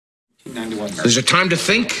There's a time to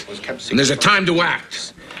think, and there's a time to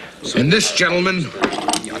act. And this, gentlemen,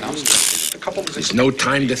 is no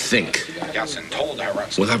time to think.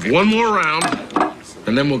 We'll have one more round,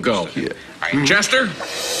 and then we'll go. Chester?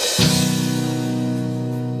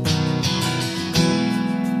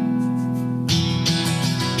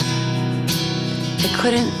 I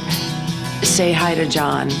couldn't say hi to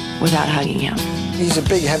John without hugging him. He's a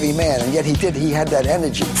big, heavy man, and yet he had that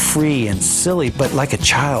energy. Free and silly, but like a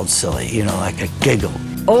child silly, you know, like a giggle.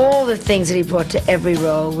 All the things that he brought to every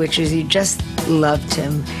role, which is you just loved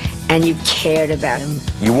him and you cared about him.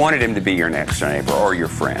 You wanted him to be your next neighbor or your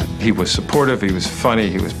friend. He was supportive, he was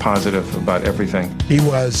funny, he was positive about everything. He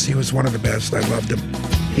was one of the best. I loved him.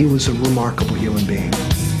 He was a remarkable human being.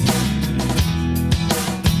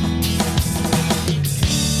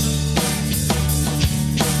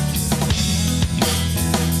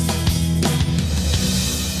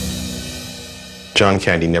 John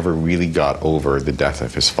Candy never really got over the death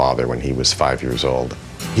of his father when he was 5 years old.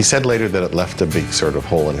 He said later that it left a big sort of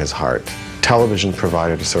hole in his heart. Television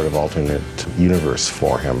provided a sort of alternate universe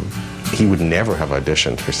for him. He would never have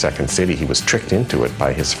auditioned for Second City. He was tricked into it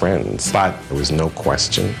by his friends. But there was no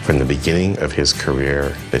question from the beginning of his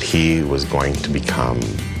career that he was going to become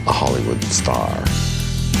a Hollywood star.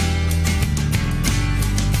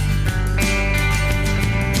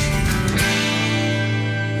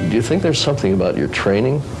 Do you think there's something about your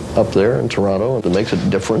training up there in Toronto that makes it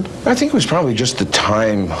different? I think it was probably just the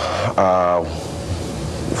time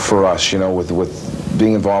for us, you know, with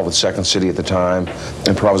being involved with Second City at the time.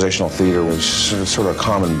 Improvisational theater was sort of a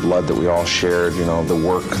common blood that we all shared, you know, the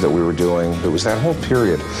work that we were doing. It was that whole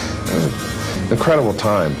period. It was an incredible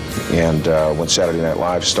time. And when Saturday Night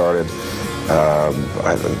Live started,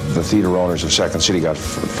 the theater owners of Second City got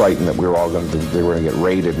frightened that we were all going to get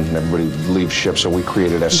raided and everybody would leave ship, so we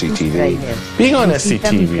created SCTV. Being on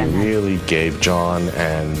SCTV really gave John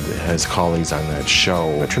and his colleagues on that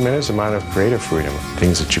show a tremendous amount of creative freedom.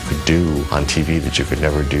 Things that you could do on TV that you could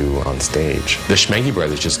never do on stage. The Schmengi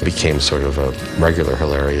Brothers just became sort of a regular,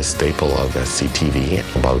 hilarious staple of SCTV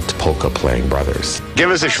about polka-playing brothers. Give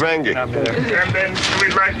us a Schmengi. And then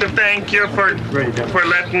we'd like to thank you for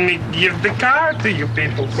letting me give the card to you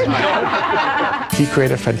people. He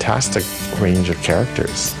created a fantastic range of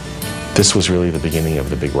characters. This was really the beginning of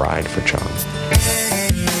the big ride for John.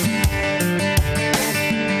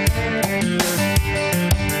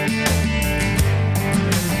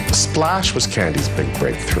 Splash was Candy's big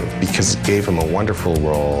breakthrough because it gave him a wonderful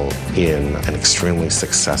role in an extremely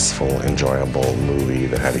successful, enjoyable movie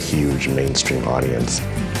that had a huge mainstream audience.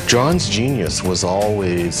 John's genius was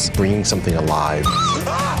always bringing something alive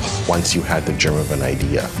once you had the germ of an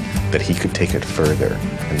idea, that he could take it further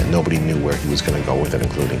and that nobody knew where he was going to go with it,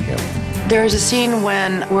 including him. There's a scene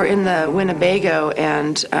when we're in the Winnebago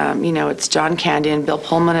and, you know, it's John Candy and Bill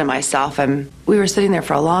Pullman and myself, and we were sitting there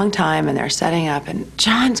for a long time and they're setting up and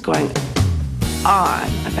John's going on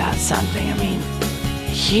about something. I mean,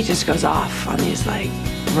 he just goes off on these, like,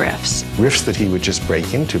 riffs. Riffs that he would just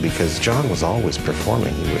break into because John was always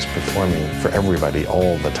performing. He was performing for everybody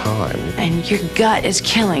all the time. And your gut is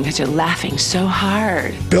killing because you're laughing so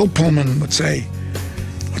hard. Bill Pullman would say,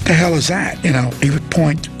 "What the hell is that?" You know, he would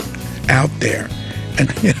point out there.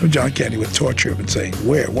 And, you know, John Candy would torture him and say,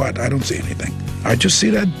 "Where? What? I don't see anything. I just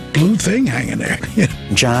see that blue thing hanging there."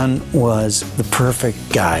 John was the perfect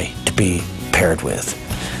guy to be paired with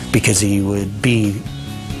because he would be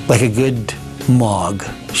like a good Mog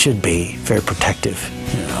should be, very protective,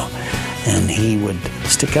 you know, and he would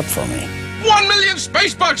stick up for me. 1 million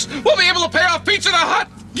space bucks! We'll be able to pay off Pizza the Hut!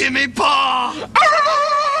 Give me paw!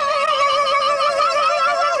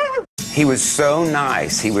 He was so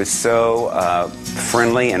nice. He was so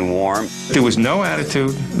friendly and warm. There was no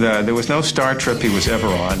attitude. There was no star trip he was ever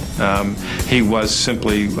on. He was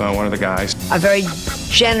simply one of the guys. A very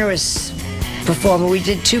generous performer. We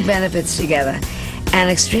did 2 benefits together. And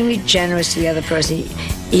extremely generous to the other person.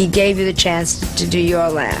 He gave you the chance to do your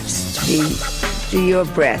laughs, to do your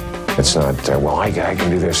breath. It's not, well, I can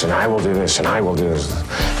do this, and I will do this, and I will do this.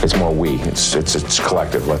 It's more we. It's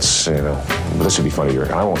collective. Let's, you know, this would be funny.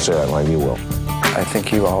 I won't say that line, you will. I think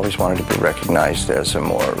he always wanted to be recognized as a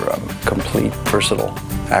more complete, versatile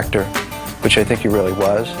actor, which I think he really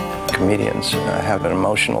was. Comedians have an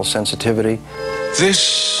emotional sensitivity.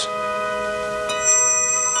 This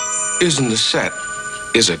isn't the set,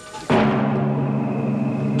 is it?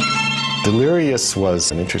 Delirious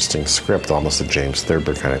was an interesting script, almost a James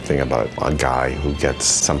Thurber kind of thing about a guy who gets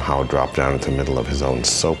somehow dropped down into the middle of his own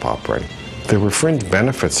soap opera. There were fringe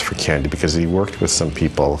benefits for Candy because he worked with some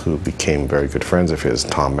people who became very good friends of his.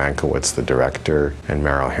 Tom Mankiewicz, the director, and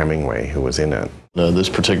Merrill Hemingway, who was in it. This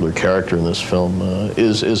particular character in this film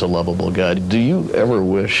is a lovable guy. Do you ever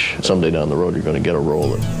wish someday down the road you're going to get a role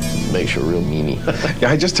that makes you a real meanie? Yeah,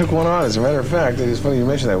 I just took one on. As a matter of fact, it's funny you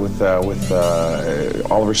mentioned that with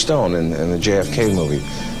Oliver Stone in the JFK movie.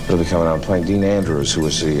 He'll be coming out playing Dean Andrews, who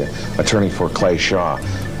was the attorney for Clay Shaw,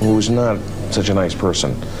 who was not such a nice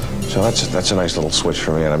person. So that's a nice little switch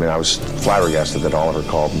for me. And I mean, I was flabbergasted that Oliver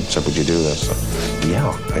called and said, "Would you do this?" So,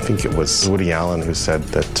 yeah. I think it was Woody Allen who said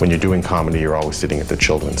that when you're doing comedy, you're always sitting at the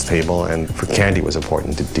children's table. And for Candy, it was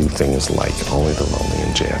important to do things like Only the Lonely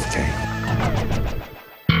and JFK.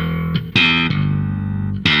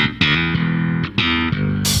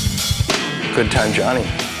 Good Time Johnny.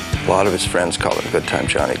 A lot of his friends called him Good Time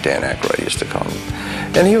Johnny. Dan Aykroyd used to call him.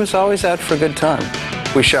 And he was always out for a good time.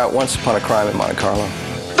 We shot Once Upon a Crime in Monte Carlo.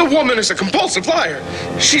 The woman is a compulsive liar.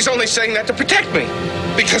 She's only saying that to protect me.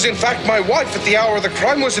 Because, in fact, my wife at the hour of the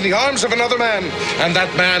crime was in the arms of another man. And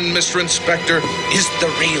that man, Mr. Inspector, is the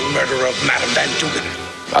real murderer of Madame Van Dugen.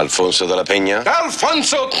 Alfonso de la Peña.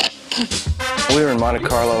 Alfonso! We were in Monte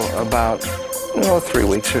Carlo about 3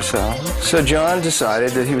 weeks or so. So John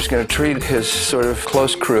decided that he was going to treat his sort of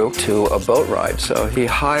close crew to a boat ride. So he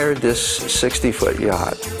hired this 60-foot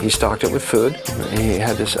yacht. He stocked it with food. He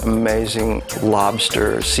had this amazing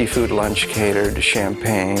lobster, seafood lunch catered,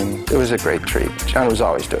 champagne. It was a great treat. John was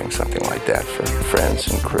always doing something like that for friends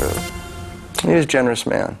and crew. He was a generous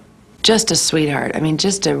man. Just a sweetheart. I mean,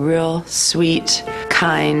 just a real sweet,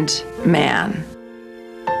 kind man.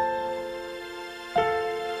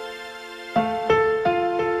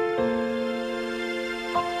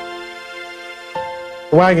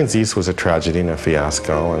 Wagons East was a tragedy and a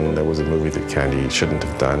fiasco, and there was a movie that Candy shouldn't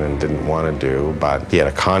have done and didn't want to do, but he had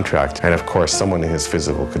a contract. And of course, someone in his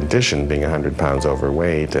physical condition, being 100 pounds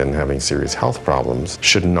overweight and having serious health problems,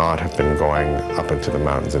 should not have been going up into the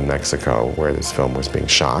mountains in Mexico where this film was being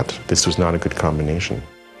shot. This was not a good combination.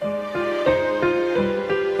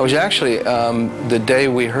 It was actually, the day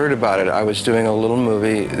we heard about it, I was doing a little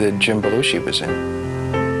movie that Jim Belushi was in.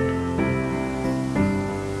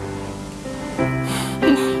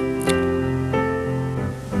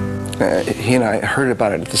 He and I heard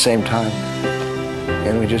about it at the same time,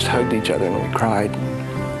 and we just hugged each other and we cried.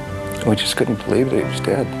 We just couldn't believe that he was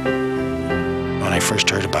dead. When I first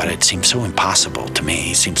heard about it, it seemed so impossible to me.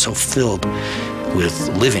 He seemed so filled with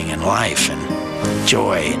living and life and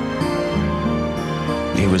joy.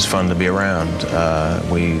 He was fun to be around.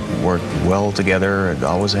 We worked well together,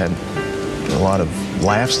 always had a lot of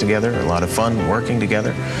laughs together, a lot of fun working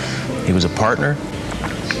together. He was a partner.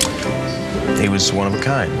 He was one of a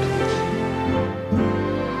kind.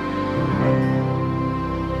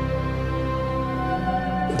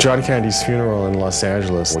 John Candy's funeral in Los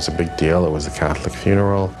Angeles was a big deal. It was a Catholic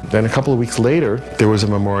funeral. Then a couple of weeks later, there was a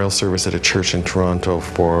memorial service at a church in Toronto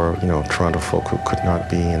for, Toronto folk who could not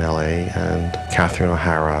be in LA, and Catherine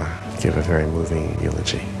O'Hara gave a very moving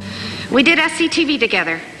eulogy. We did SCTV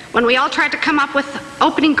together. When we all tried to come up with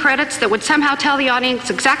opening credits that would somehow tell the audience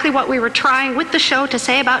exactly what we were trying with the show to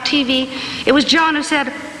say about TV, it was John who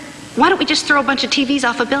said, "Why don't we just throw a bunch of TVs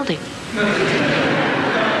off a building?"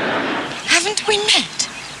 Haven't we met?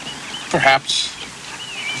 Perhaps.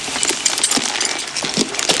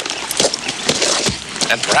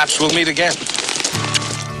 And perhaps we'll meet again.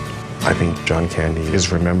 I think John Candy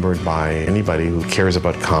is remembered by anybody who cares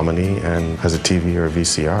about comedy and has a TV or a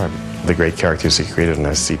VCR. The great characters he created on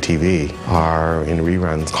SCTV are in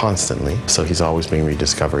reruns constantly, so he's always being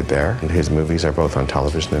rediscovered there. And his movies are both on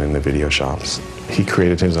television and in the video shops. He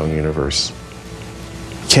created his own universe.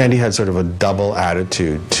 Candy had sort of a double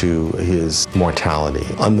attitude to his mortality.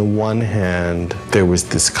 On the one hand, there was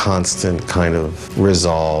this constant kind of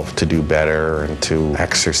resolve to do better and to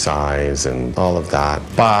exercise and all of that.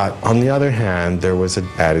 But on the other hand, there was an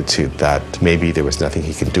attitude that maybe there was nothing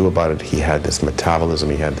he could do about it. He had this metabolism,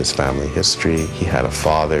 he had this family history, he had a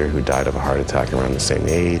father who died of a heart attack around the same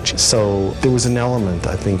age. So there was an element,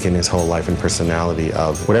 I think, in his whole life and personality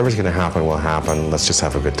of whatever's going to happen will happen, let's just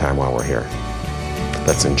have a good time while we're here.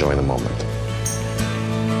 Let's enjoy the moment.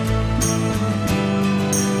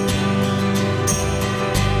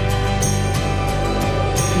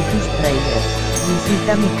 Tráilers.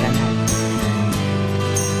 Visita mi canal.